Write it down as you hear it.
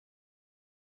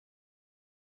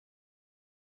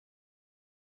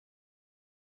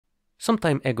Some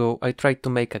time ago I tried to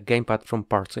make a gamepad from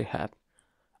parts I had.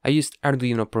 I used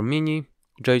Arduino Pro Mini,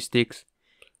 joysticks,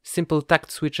 simple tact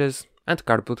switches and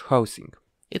cardboard housing.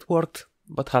 It worked,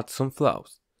 but had some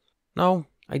flaws. Now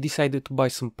I decided to buy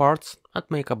some parts and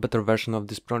make a better version of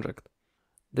this project.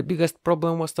 The biggest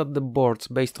problem was that the boards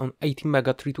based on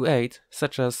 80MB328,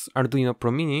 such as Arduino Pro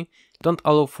Mini, don't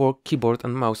allow for keyboard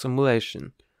and mouse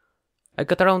emulation. I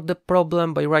got around the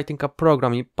problem by writing a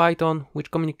program in Python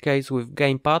which communicates with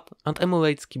gamepad and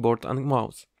emulates keyboard and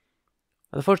mouse.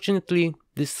 Unfortunately,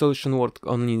 this solution worked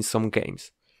only in some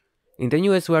games. In the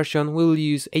newest version we will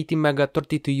use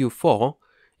 80MB32U4.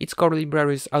 Its core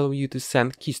libraries allow you to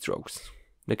send keystrokes.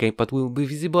 The gamepad will be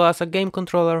visible as a game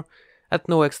controller and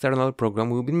no external program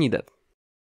will be needed.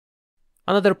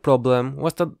 Another problem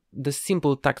was that the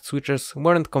simple tact switches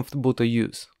weren't comfortable to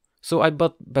use, so I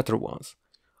bought better ones.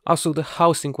 Also, the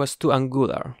housing was too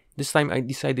angular. This time I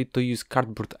decided to use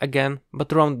cardboard again,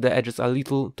 but round the edges a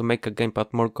little to make a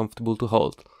gamepad more comfortable to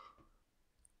hold.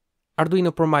 Arduino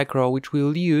Pro Micro, which we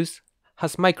will use,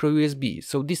 has micro USB,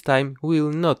 so this time we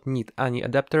will not need any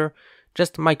adapter,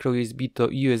 just micro USB to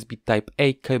USB Type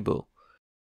A cable.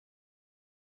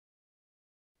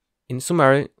 In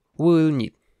summary, we will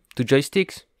need 2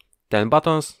 joysticks, 10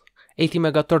 buttons,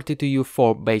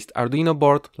 80MB32U4 based Arduino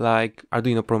board like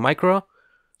Arduino Pro Micro,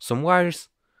 some wires,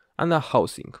 and a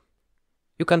housing.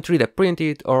 You can 3D print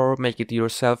it or make it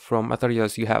yourself from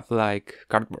materials you have like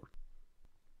cardboard.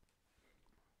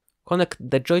 Connect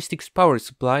the joystick's power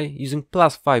supply using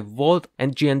 +5V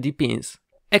and GND pins,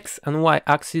 X and Y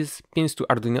axis pins to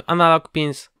Arduino analog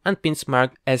pins, and pins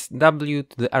marked SW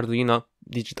to the Arduino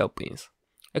digital pins.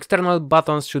 External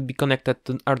buttons should be connected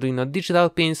to Arduino digital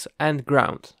pins and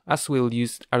ground, as we'll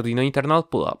use Arduino internal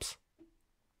pull-ups.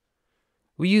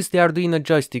 We use the Arduino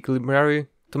joystick library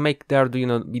to make the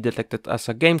Arduino be detected as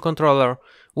a game controller.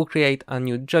 We'll create a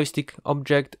new joystick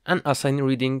object and assign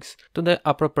readings to the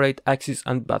appropriate axes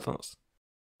and buttons.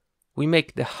 We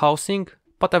make the housing,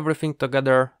 put everything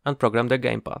together and program the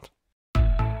gamepad.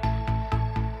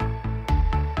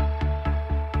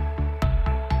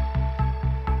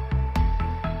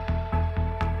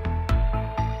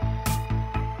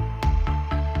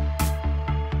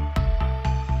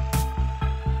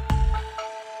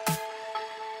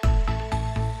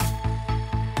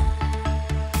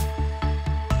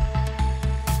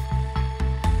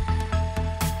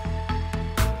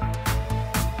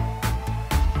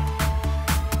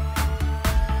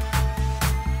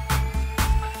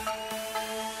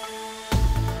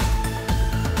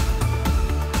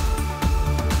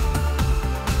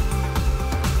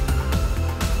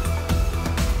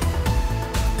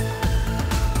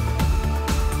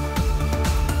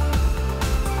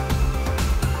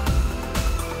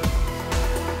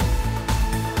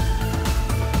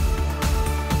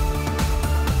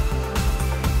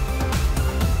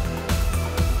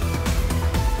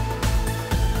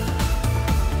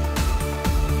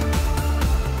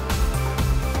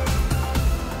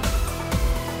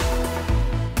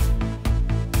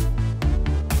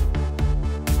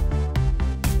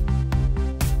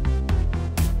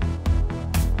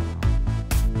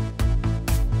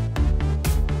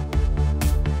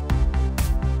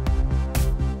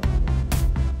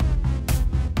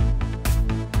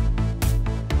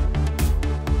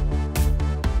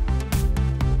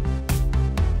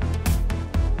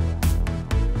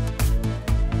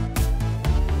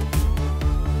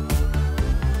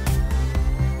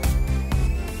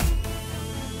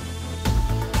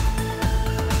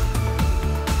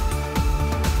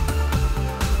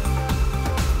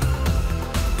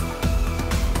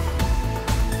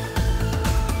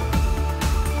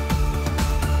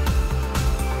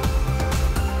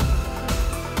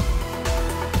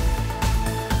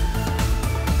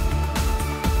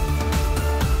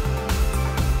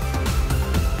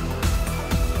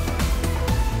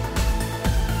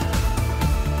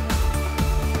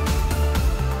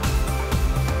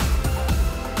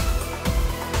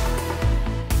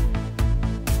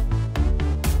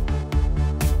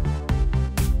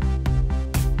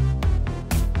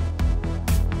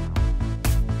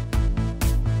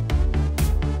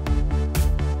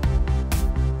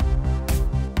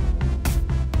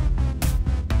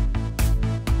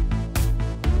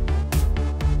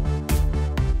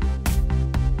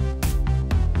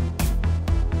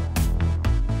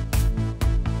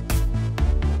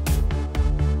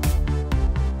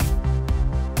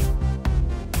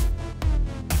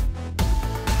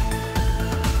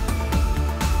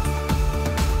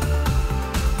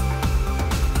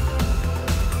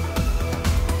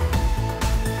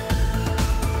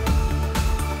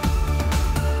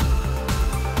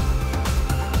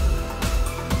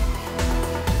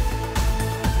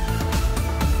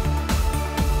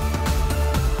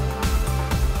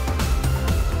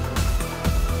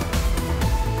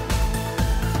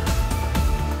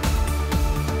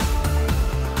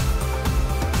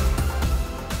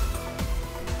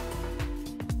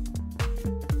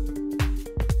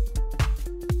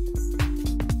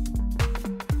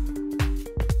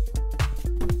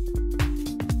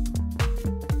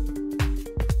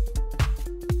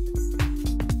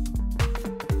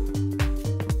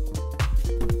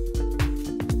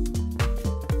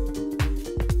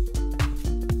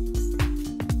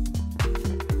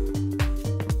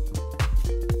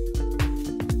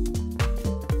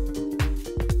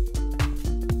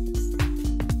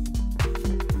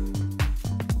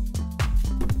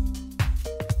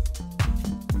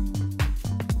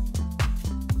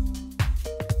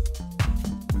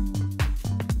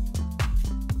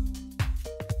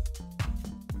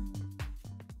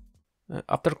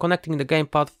 After connecting the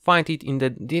gamepad, find it in the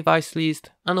device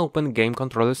list and open game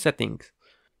controller settings.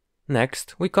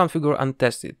 Next, we configure and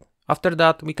test it. After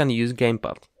that, we can use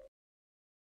gamepad.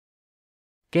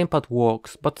 Gamepad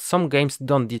works, but some games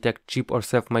don't detect cheap or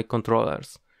self-made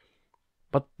controllers.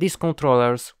 But these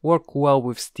controllers work well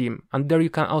with Steam, and there you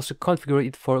can also configure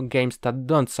it for games that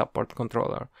don't support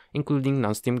controller, including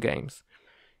non-Steam games.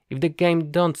 If the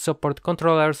game don't support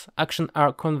controllers, actions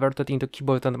are converted into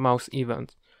keyboard and mouse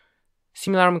events.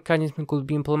 Similar mechanism could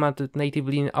be implemented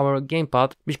natively in our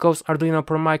gamepad because Arduino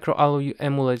Pro Micro allows you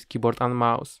emulate keyboard and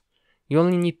mouse. You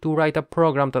only need to write a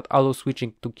program that allows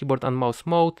switching to keyboard and mouse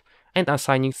mode and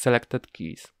assigning selected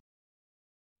keys.